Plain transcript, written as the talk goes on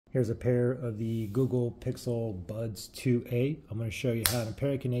Here's a pair of the Google Pixel Buds 2a. I'm going to show you how to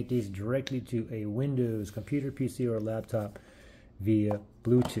pair-connect these directly to a Windows computer, PC, or laptop via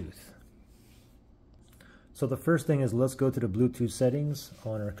Bluetooth. So the first thing is, let's go to the Bluetooth settings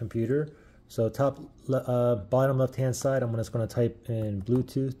on our computer. So bottom left-hand side, I'm just going to type in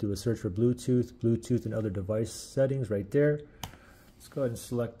Bluetooth, do a search for Bluetooth and other device settings right there. Let's go ahead and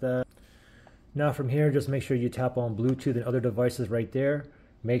select that. Now from here, just make sure you tap on Bluetooth and other devices right there.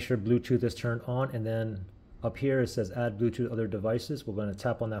 Make sure Bluetooth is turned on, and then up here it says add Bluetooth other devices. We're going to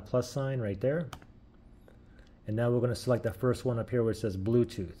tap on that plus sign right there. And now we're going to select that first one up here where it says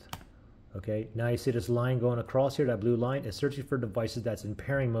Bluetooth. Okay, now you see this line going across here, that blue line is searching for devices that's in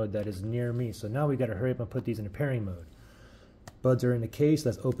pairing mode that is near me. So now we got to hurry up and put these in pairing mode. Buds are in the case.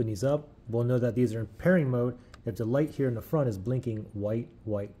 Let's open these up. We'll know that these are in pairing mode if the light here in the front is blinking white,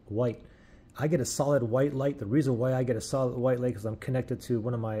 white, white. I get a solid white light. The reason why I get a solid white light is because I'm connected to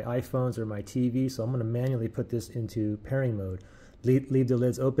one of my iPhones or my TV, so I'm going to manually put this into pairing mode. Leave the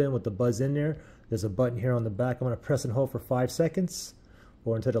lids open with the buds in there. There's a button here on the back. I'm going to press and hold for 5 seconds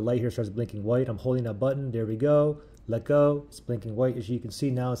or until the light here starts blinking white. I'm holding that button. There we go. Let go. It's blinking white. As you can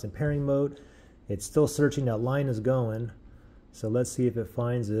see now, it's in pairing mode. It's still searching. That line is going. So let's see if it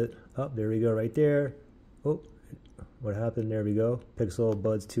finds it. Oh, there we go right there. Oh, what happened? There we go. Pixel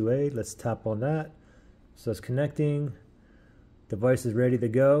Buds 2a. Let's tap on that. So it's connecting. Device is ready to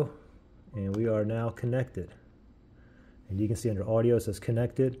go. And we are now connected. And you can see under audio it says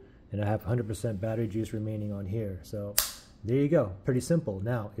connected. And I have 100% battery juice remaining on here. So there you go. Pretty simple.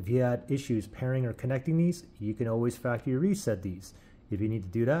 Now, if you had issues pairing or connecting these, you can always factory reset these. If you need to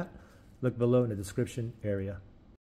do that, look below in the description area.